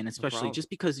on, and especially just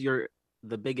because you're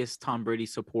the biggest Tom Brady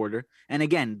supporter. And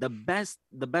again, the best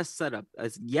setup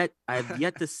I've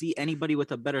yet to see anybody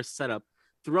with a better setup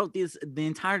throughout the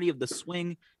entirety of the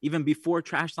swing. Even before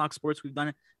Trash Talk Sports, we've done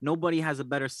it. Nobody has a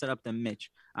better setup than Mitch.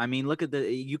 I mean, look at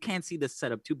you can't see the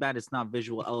setup. Too bad it's not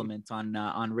visual element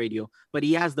on radio. But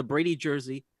he has the Brady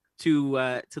jersey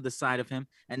to the side of him,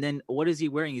 and then what is he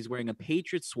wearing? He's wearing a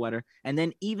Patriot sweater, and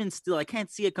then even still, I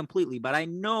can't see it completely, but I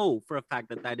know for a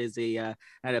fact that is a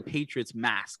Patriots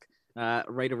mask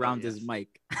right around his mic.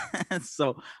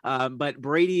 So, but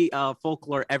Brady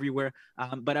folklore everywhere.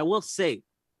 But I will say,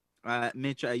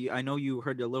 Mitch, I know you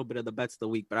heard a little bit of the bets of the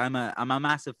week, but I'm a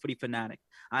massive footy fanatic.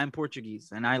 I'm Portuguese,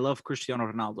 and I love Cristiano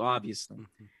Ronaldo, obviously.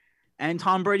 Mm-hmm. And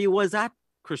Tom Brady was at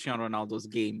Cristiano Ronaldo's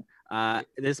game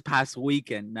this past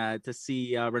weekend to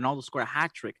see Ronaldo score a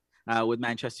hat trick with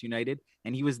Manchester United.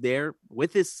 And he was there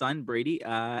with his son, Brady,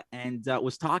 and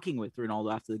was talking with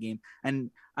Ronaldo after the game.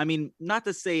 And I mean, not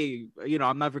to say,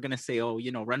 I'm never going to say,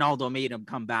 Ronaldo made him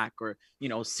come back, or,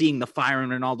 seeing the fire in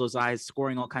Ronaldo's eyes,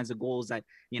 scoring all kinds of goals at,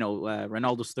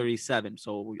 Ronaldo's 37.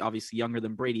 So obviously younger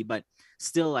than Brady, but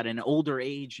still at an older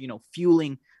age,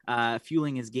 fueling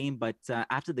his game. But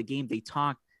after the game, they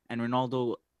talked, and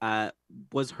Ronaldo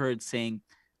was heard saying,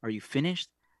 "Are you finished?"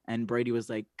 And Brady was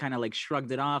like, kind of like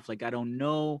shrugged it off, like, I don't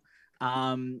know.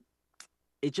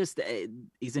 He's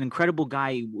an incredible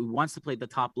guy. He wants to play at the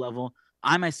top level.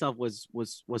 I myself was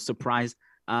surprised.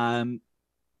 Do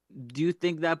you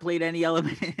think that played any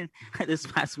element in this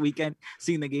past weekend,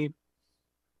 seeing the game?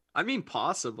 I mean,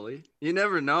 possibly. You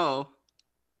never know,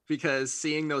 because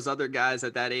seeing those other guys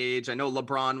at that age, I know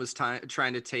LeBron was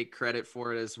trying to take credit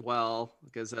for it as well,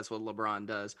 because that's what LeBron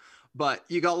does. But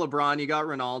you got LeBron, you got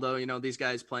Ronaldo, these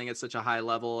guys playing at such a high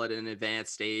level at an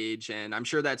advanced age. And I'm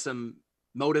sure that's a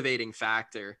motivating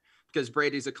factor, because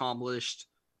Brady's accomplished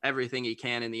everything he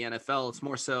can in the NFL. It's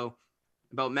more so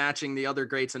about matching the other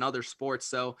greats in other sports.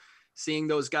 So seeing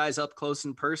those guys up close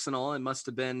and personal, it must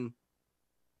have been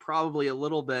probably a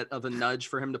little bit of a nudge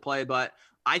for him to play. But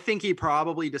I think he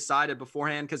probably decided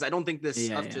beforehand, because I don't think this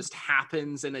stuff just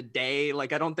happens in a day.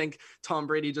 Like, I don't think Tom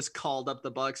Brady just called up the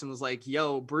Bucks and was like,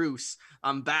 yo, Bruce,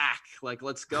 I'm back. Like,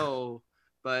 let's go.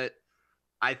 But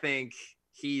I think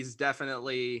he's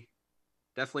definitely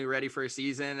ready for a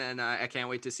season, and I can't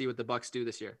wait to see what the Bucks do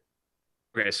this year.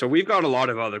 Okay, so we've got a lot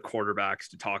of other quarterbacks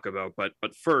to talk about, but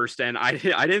first, and I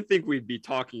didn't think we'd be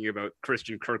talking about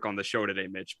Christian Kirk on the show today,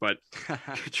 Mitch, but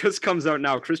it just comes out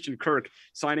now. Christian Kirk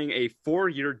signing a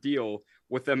 4-year deal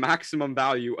with a maximum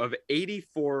value of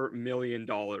 $84 million.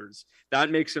 That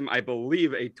makes him, I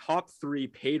believe, a top 3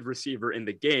 paid receiver in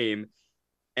the game.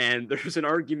 And there's an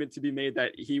argument to be made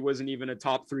that he wasn't even a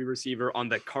top 3 receiver on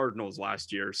the Cardinals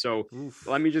last year. So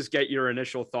Let me just get your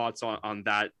initial thoughts on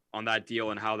that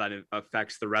deal and how that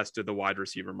affects the rest of the wide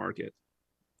receiver market.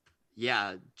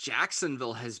 Yeah,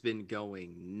 Jacksonville has been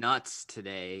going nuts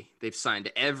today. They've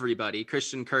signed everybody,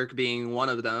 Christian Kirk being one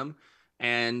of them.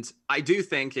 And I do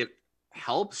think it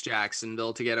helps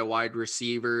Jacksonville to get a wide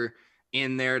receiver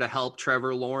in there to help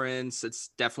Trevor Lawrence.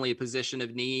 It's definitely a position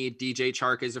of need. DJ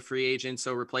Chark is a free agent,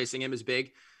 so replacing him is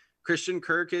big. Christian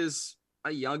Kirk is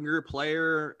a younger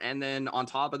player, and then on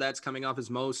top of that's coming off his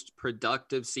most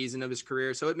productive season of his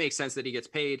career, so it makes sense that he gets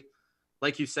paid.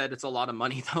 Like you said, it's a lot of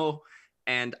money though,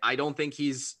 and I don't think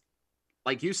he's,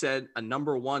 like you said, a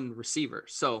number 1 receiver.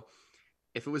 So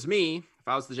if it was me, if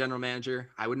I was the general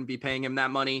manager, I wouldn't be paying him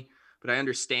that money, but I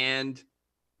understand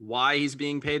why he's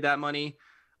being paid that money.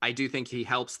 I do think he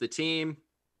helps the team,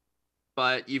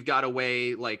 but you've got to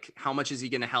weigh, like, how much is he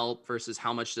going to help versus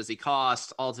how much does he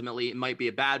cost? Ultimately, it might be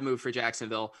a bad move for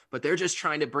Jacksonville, but they're just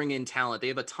trying to bring in talent. They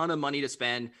have a ton of money to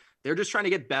spend. They're just trying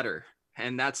to get better,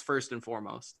 and that's first and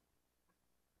foremost.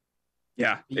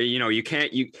 Yeah, you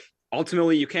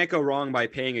can't go wrong by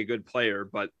paying a good player,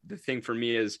 but the thing for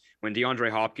me is when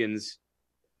DeAndre Hopkins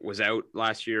was out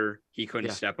last year, he couldn't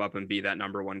step up and be that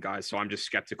number 1 guy. So I'm just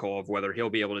skeptical of whether he'll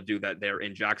be able to do that there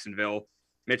in Jacksonville.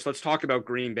 Mitch, let's talk about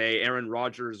Green Bay. Aaron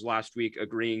Rodgers last week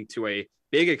agreeing to a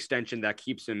big extension that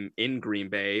keeps him in Green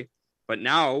Bay. But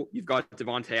now you've got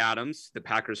Devontae Adams. The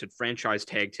Packers had franchise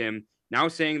tagged him, now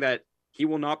saying that he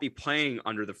will not be playing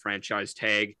under the franchise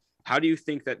tag. How do you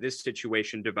think that this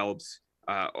situation develops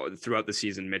throughout the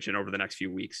season, Mitch, and over the next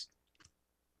few weeks?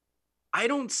 I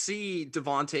don't see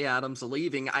Davante Adams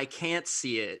leaving. I can't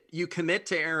see it. You commit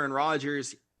to Aaron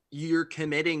Rodgers, you're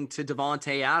committing to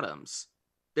Davante Adams.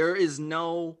 There is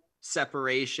no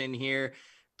separation here.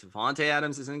 Davante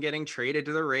Adams isn't getting traded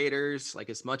to the Raiders, like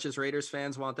as much as Raiders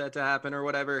fans want that to happen or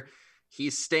whatever.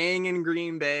 He's staying in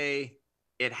Green Bay.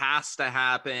 It has to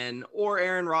happen, or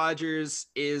Aaron Rodgers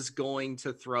is going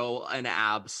to throw an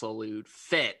absolute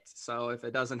fit. So if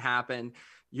it doesn't happen,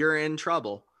 you're in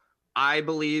trouble. I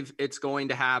believe it's going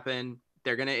to happen.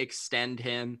 They're going to extend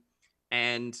him.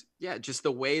 And yeah, just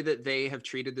the way that they have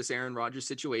treated this Aaron Rodgers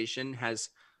situation has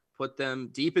put them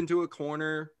deep into a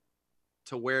corner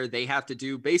to where they have to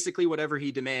do basically whatever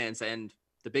he demands. And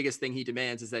the biggest thing he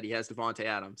demands is that he has Davante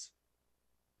Adams.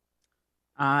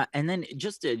 And then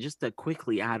just to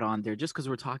quickly add on there, just because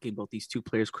we're talking about these two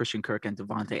players, Christian Kirk and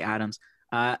Davante Adams,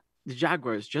 the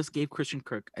Jaguars just gave Christian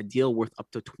Kirk a deal worth up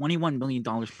to $21 million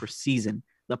per season.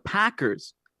 The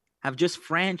Packers have just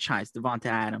franchised Davante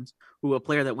Adams, who a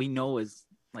player that we know is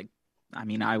like, I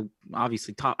mean, I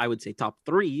would say top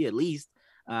 3 at least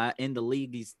in the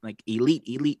league. These like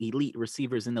elite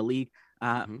receivers in the league.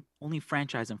 Only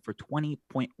franchise him for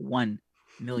 $20.1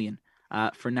 million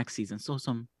for next season. So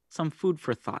some food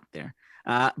for thought there.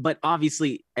 But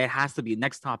obviously it has to be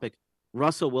next topic.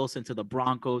 Russell Wilson to the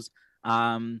Broncos.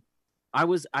 Could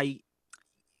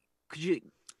you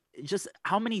just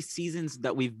how many seasons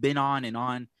that we've been on and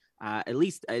on? At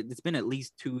least it's been at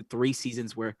least 2-3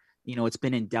 seasons where, it's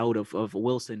been in doubt of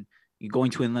Wilson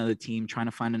going to another team, trying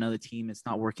to find another team. It's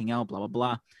not working out, blah,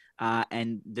 blah, blah.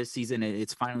 And this season,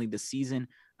 it's finally the season.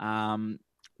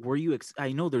 Were you?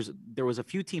 I know there was a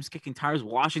few teams kicking tires.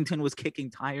 Washington was kicking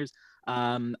tires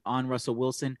on Russell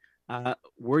Wilson.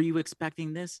 Were you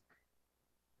expecting this?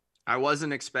 I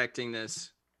wasn't expecting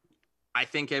this. I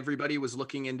think everybody was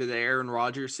looking into the Aaron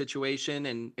Rodgers situation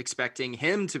and expecting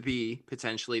him to be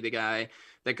potentially the guy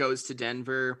that goes to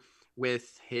Denver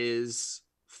with his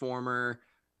former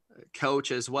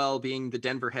coach as well, being the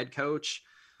Denver head coach.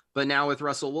 But now with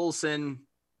Russell Wilson,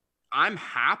 I'm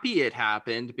happy it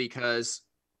happened because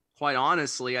quite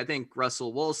honestly, I think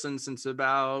Russell Wilson since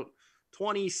about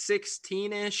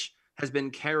 2016-ish has been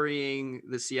carrying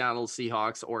the Seattle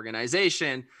Seahawks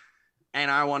organization. And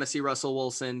I want to see Russell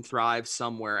Wilson thrive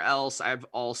somewhere else. I've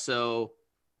also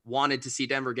wanted to see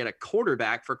Denver get a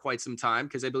quarterback for quite some time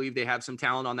because I believe they have some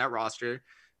talent on that roster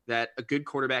that a good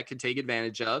quarterback could take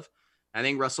advantage of. I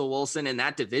think Russell Wilson in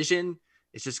that division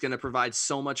is just going to provide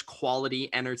so much quality,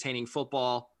 entertaining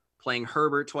football, playing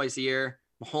Herbert twice a year,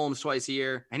 Mahomes twice a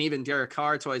year, and even Derek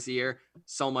Carr twice a year.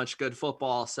 So much good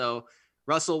football. So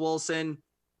Russell Wilson,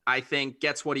 I think,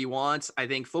 gets what he wants. I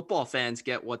think football fans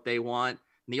get what they want.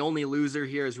 And the only loser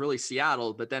here is really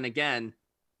Seattle. But then again,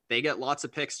 they get lots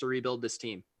of picks to rebuild this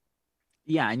team.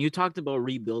 Yeah, and you talked about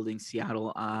rebuilding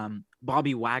Seattle.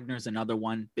 Bobby Wagner's another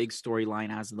one, big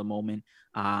storyline as of the moment.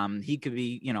 He could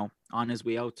be, on his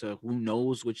way out to who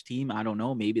knows which team. I don't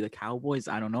know. Maybe the Cowboys.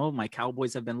 I don't know. My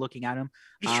Cowboys have been looking at him.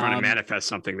 Just trying to manifest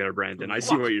something there, Brandon. I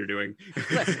see what you're doing.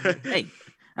 Listen, hey,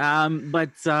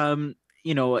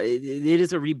 it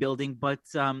is a rebuilding, but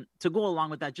to go along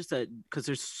with that, just because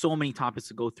there's so many topics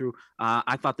to go through,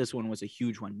 I thought this one was a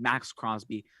huge one. Max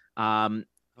Crosby,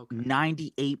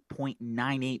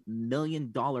 $98.98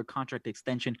 million contract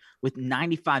extension with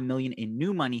 $95 million in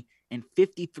new money and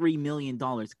 $53 million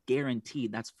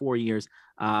guaranteed. That's 4 years.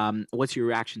 What's your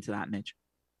reaction to that, Mitch?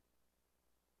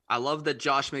 I love that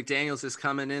Josh McDaniels is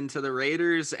coming into the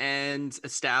Raiders and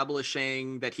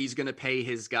establishing that he's going to pay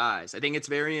his guys. I think it's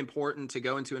very important to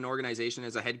go into an organization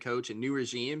as a head coach, a new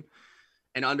regime,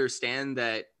 and understand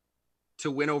that to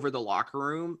win over the locker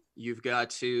room, you've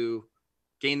got to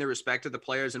gain the respect of the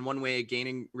players. And one way of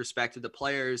gaining respect of the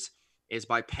players is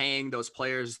by paying those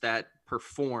players that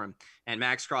perform. And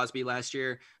Max Crosby last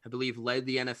year, I believe, led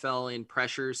the NFL in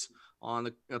pressures on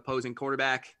the opposing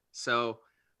quarterback. So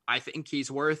I think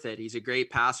he's worth it. He's a great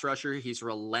pass rusher. He's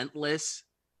relentless.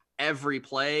 Every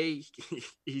play,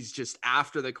 he's just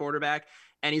after the quarterback.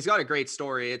 And he's got a great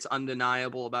story. It's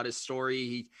undeniable about his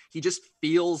story. He just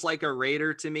feels like a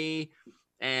Raider to me.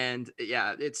 And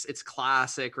yeah, it's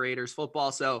classic Raiders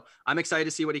football. So I'm excited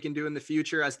to see what he can do in the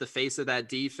future as the face of that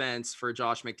defense for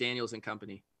Josh McDaniels and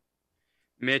company.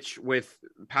 Mitch, with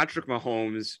Patrick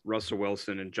Mahomes, Russell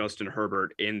Wilson, and Justin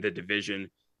Herbert in the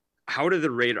division, how are the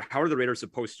Raiders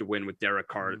supposed to win with Derek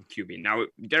Carr QB? Now,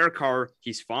 Derek Carr,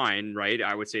 he's fine, right?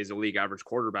 I would say he's a league average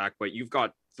quarterback, but you've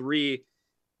got 3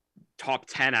 top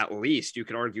 10 at least. You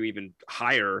could argue even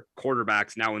higher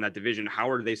quarterbacks now in that division.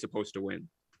 How are they supposed to win?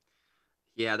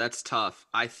 Yeah, that's tough.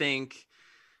 I think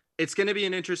it's going to be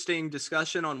an interesting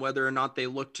discussion on whether or not they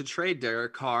look to trade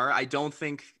Derek Carr. I don't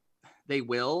think they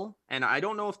will, and I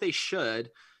don't know if they should.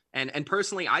 And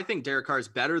personally, I think Derek Carr is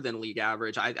better than league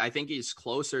average. I think he's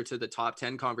closer to the top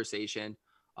 10 conversation,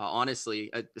 honestly,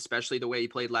 especially the way he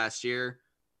played last year.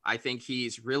 I think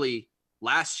he's really,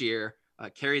 last year,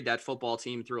 carried that football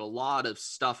team through a lot of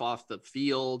stuff off the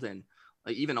field and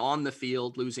even on the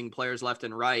field, losing players left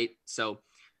and right. So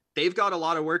they've got a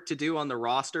lot of work to do on the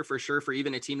roster for sure, for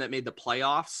even a team that made the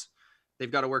playoffs.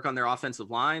 They've got to work on their offensive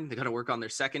line. They got to work on their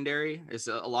secondary. There's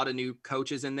a lot of new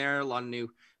coaches in there, a lot of new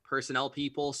personnel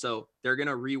people. So they're going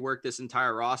to rework this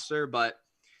entire roster, but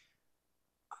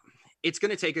it's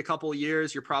going to take a couple of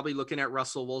years. You're probably looking at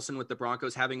Russell Wilson with the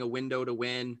Broncos having a window to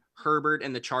win. Herbert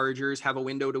and the Chargers have a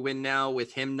window to win now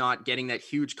with him not getting that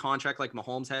huge contract like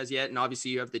Mahomes has yet. And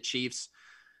obviously you have the Chiefs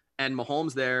and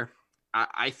Mahomes there.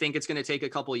 I think it's going to take a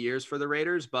couple of years for the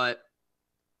Raiders, but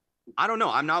I don't know.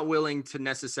 I'm not willing to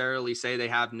necessarily say they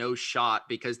have no shot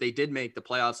because they did make the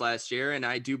playoffs last year. And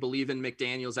I do believe in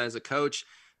McDaniels as a coach.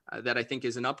 That I think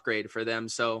is an upgrade for them.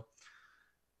 So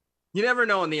you never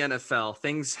know in the NFL.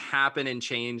 Things happen and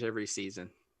change every season.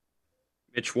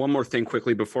 Mitch, one more thing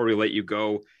quickly before we let you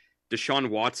go. Deshaun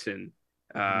Watson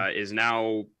is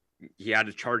now, he had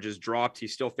the charges dropped. He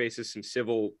still faces some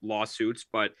civil lawsuits,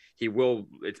 but he will,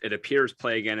 it appears,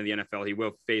 play again in the NFL. He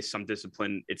will face some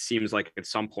discipline, it seems like, at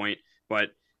some point.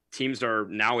 But teams are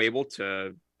now able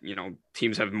to,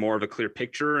 teams have more of a clear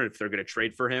picture if they're going to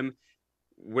trade for him.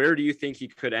 Where do you think he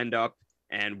could end up,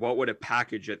 and what would a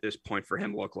package at this point for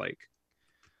him look like?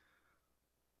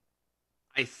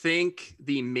 I think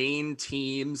the main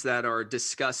teams that are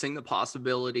discussing the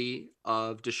possibility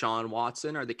of Deshaun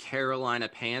Watson are the Carolina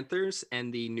Panthers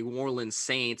and the New Orleans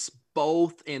Saints,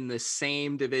 both in the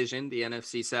same division, the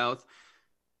NFC South.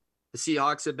 The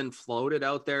Seahawks have been floated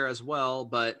out there as well,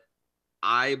 but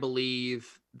I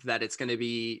believe that it's going to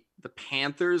be the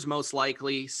Panthers most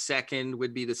likely. Second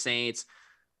would be the Saints.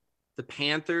 The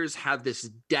Panthers have this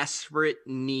desperate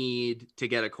need to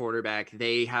get a quarterback.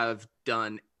 They have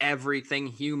done everything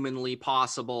humanly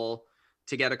possible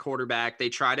to get a quarterback. They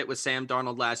tried it with Sam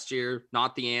Darnold last year,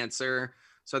 not the answer.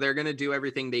 So they're going to do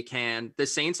everything they can. The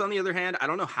Saints, on the other hand, I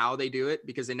don't know how they do it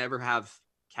because they never have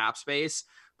cap space,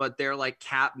 but they're like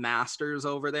cap masters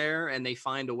over there and they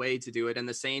find a way to do it. And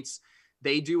the Saints,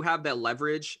 they do have that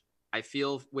leverage, I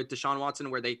feel, with Deshaun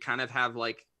Watson, where they kind of have,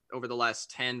 like, over the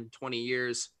last 10, 20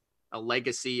 years, a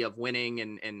legacy of winning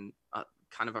and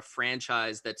kind of a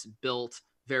franchise that's built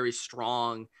very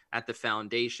strong at the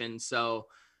foundation. So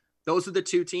those are the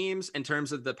two teams. In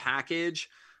terms of the package,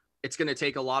 it's going to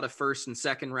take a lot of first and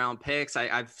second round picks.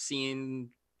 I've seen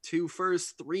 2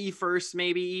 firsts, 3 firsts,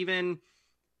 maybe even,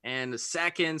 and a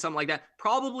second, something like that.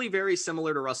 Probably very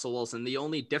similar to Russell Wilson. The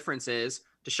only difference is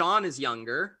Deshaun is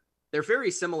younger. They're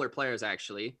very similar players,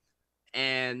 actually.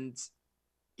 And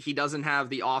he doesn't have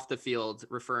the off the field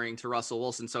referring to Russell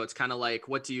Wilson. So it's kind of like,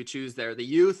 what do you choose there? The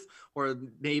youth or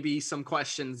maybe some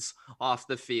questions off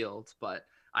the field? But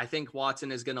I think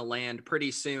Watson is going to land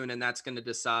pretty soon, and that's going to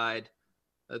decide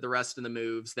the rest of the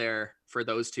moves there for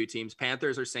those two teams,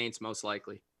 Panthers or Saints, most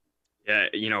likely. Yeah,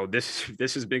 this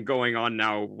has been going on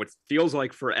now what feels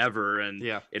like forever, and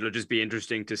it'll just be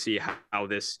interesting to see how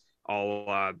this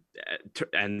all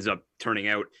ends up turning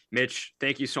out. Mitch,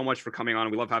 thank you so much for coming on.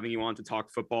 We love having you on to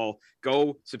talk football.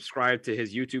 Go subscribe to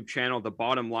his YouTube channel, The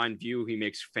Bottom Line View. He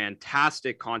makes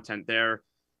fantastic content there.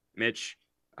 Mitch,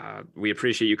 we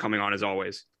appreciate you coming on as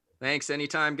always. Thanks.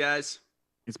 Anytime, guys.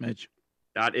 It's Mitch.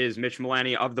 That is Mitch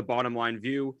Milani of The Bottom Line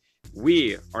View.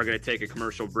 We are going to take a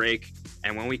commercial break,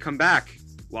 and when we come back,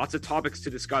 lots of topics to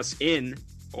discuss in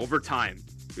overtime.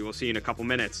 We will see you in a couple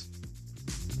minutes.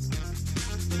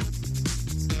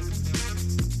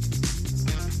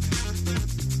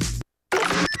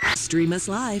 Stream us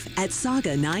live at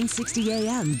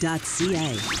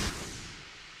saga960am.ca.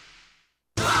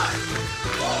 5,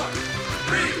 4,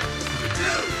 3, 2,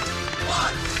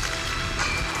 1.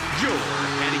 You're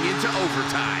heading into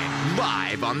overtime,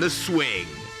 live on The Swing.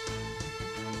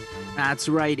 That's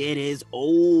right. It is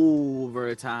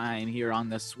overtime here on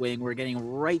The Swing. We're getting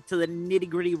right to the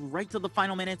nitty-gritty, right to the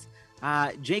final minutes.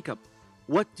 Jacob,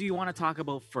 what do you want to talk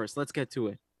about first? Let's get to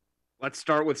it. Let's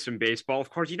start with some baseball. Of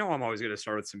course, I'm always going to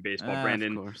start with some baseball,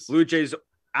 Brandon. Blue Jays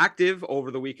active over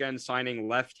the weekend, signing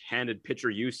left-handed pitcher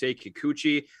Yusei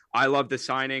Kikuchi. I love the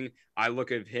signing. I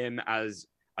look at him as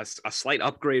a slight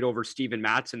upgrade over Steven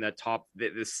Matz in that top.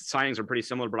 The signings are pretty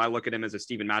similar, but I look at him as a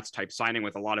Steven Matz type signing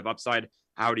with a lot of upside.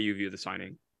 How do you view the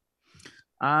signing?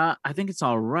 I think it's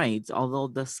all right. Although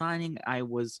the signing I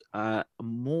was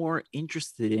more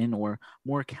interested in or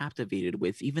more captivated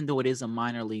with, even though it is a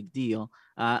minor league deal.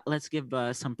 Let's give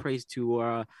some praise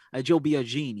to Joe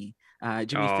Biagini.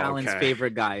 Jimmy Fallon's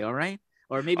favorite guy. All right.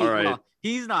 Or maybe well,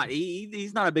 he's not.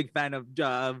 He's not a big fan of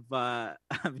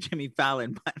Jimmy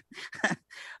Fallon,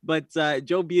 but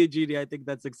Joe Biagini, I think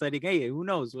that's exciting. Hey, who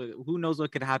knows? Who knows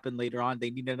what could happen later on? They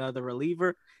need another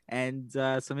reliever, and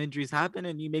some injuries happen,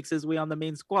 and he makes his way on the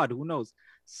main squad. Who knows?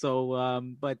 So,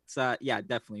 yeah,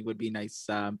 definitely would be nice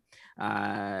to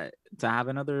have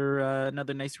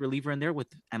another nice reliever in there with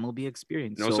MLB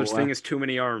experience. No such thing as too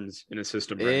many arms in a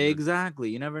system. Exactly.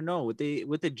 You never know with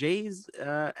the Jays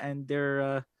and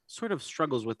their sort of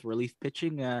struggles with relief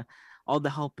pitching. All the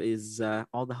help is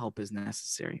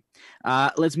necessary.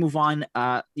 Let's move on.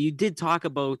 You did talk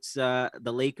about the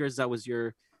Lakers. That was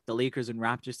the Lakers and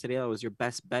Raptors today. That was your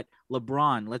best bet.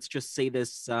 LeBron, let's just say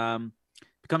this,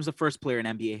 becomes the first player in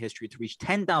NBA history to reach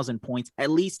 10,000 points, at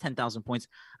least 10,000 points,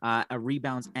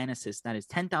 rebounds and assists. That is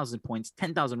 10,000 points,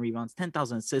 10,000 rebounds,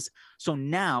 10,000 assists. So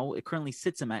now it currently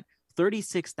sits him at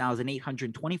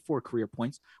 36,824 career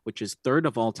points, which is third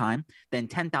of all time. Then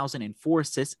 10,004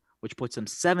 assists, which puts him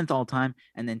seventh all time.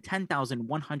 And then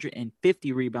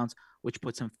 10,150 rebounds, which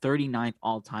puts him 39th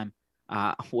all time.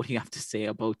 What do you have to say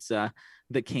about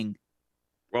the King?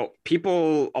 Well,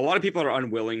 a lot of people are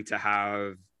unwilling to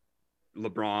have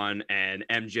LeBron and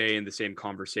MJ in the same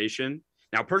conversation.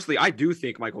 Now, personally, I do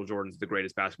think Michael Jordan's the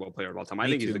greatest basketball player of all time. I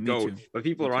think he's the GOAT, but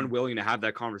people are unwilling to have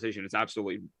that conversation. It's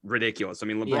absolutely ridiculous. I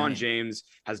mean, LeBron James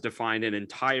has defined an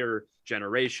entire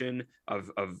generation of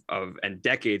and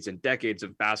decades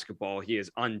of basketball. He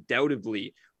is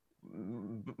undoubtedly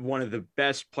one of the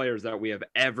best players that we have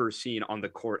ever seen on the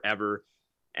court ever.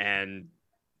 And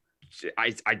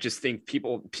I just think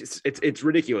it's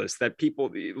ridiculous that people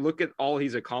look at all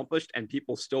he's accomplished and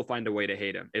people still find a way to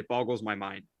hate him. It boggles my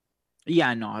mind.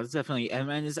 Yeah, no, it's definitely. I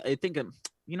mean, I think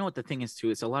you know what the thing is too.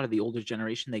 It's a lot of the older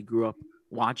generation. They grew up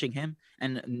watching him,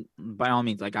 and by all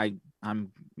means, like I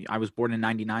was born in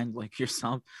 '99, like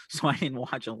yourself, so I didn't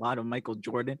watch a lot of Michael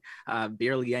Jordan,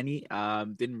 barely any.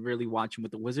 Didn't really watch him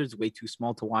with the Wizards. Way too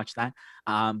small to watch that.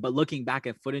 But looking back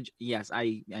at footage, yes,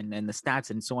 and the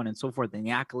stats and so on and so forth, and the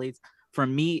accolades. For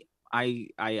me,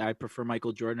 I prefer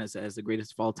Michael Jordan as the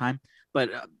greatest of all time,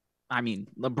 but. I mean,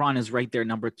 LeBron is right there,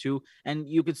 number two, and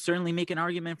you could certainly make an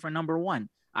argument for number one.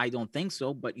 I don't think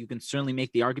so, but you can certainly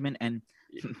make the argument. And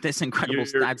this incredible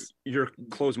stats, you're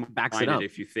close-minded it up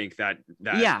if you think that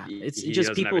it's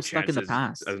just people stuck in the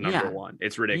past as number one.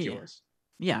 It's ridiculous.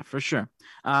 Yeah, for sure.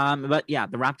 But yeah,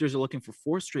 the Raptors are looking for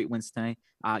 4 straight wins tonight.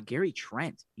 Gary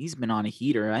Trent, he's been on a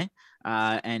heater, right?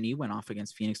 And he went off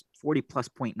against Phoenix,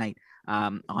 40+ point night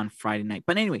on Friday night.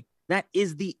 But anyway. That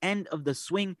is the end of the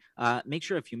swing. Make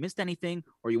sure if you missed anything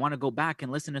or you want to go back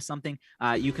and listen to something,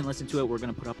 you can listen to it. We're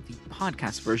going to put up the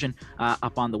podcast version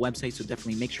up on the website, so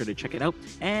definitely make sure to check it out.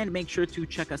 And make sure to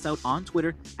check us out on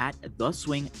Twitter at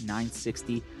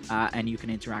TheSwing960, and you can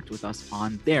interact with us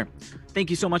on there. Thank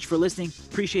you so much for listening.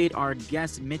 Appreciate our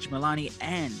guests, Mitch, Milani,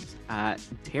 and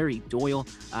Terry Doyle.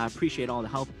 Appreciate all the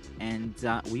help, and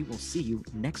we will see you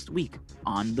next week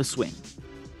on The Swing.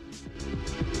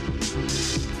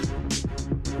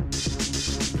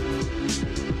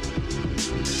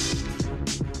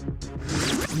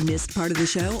 Missed part of the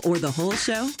show or the whole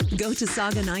show? Go to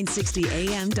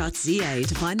saga960am.ca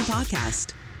to find the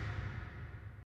podcast.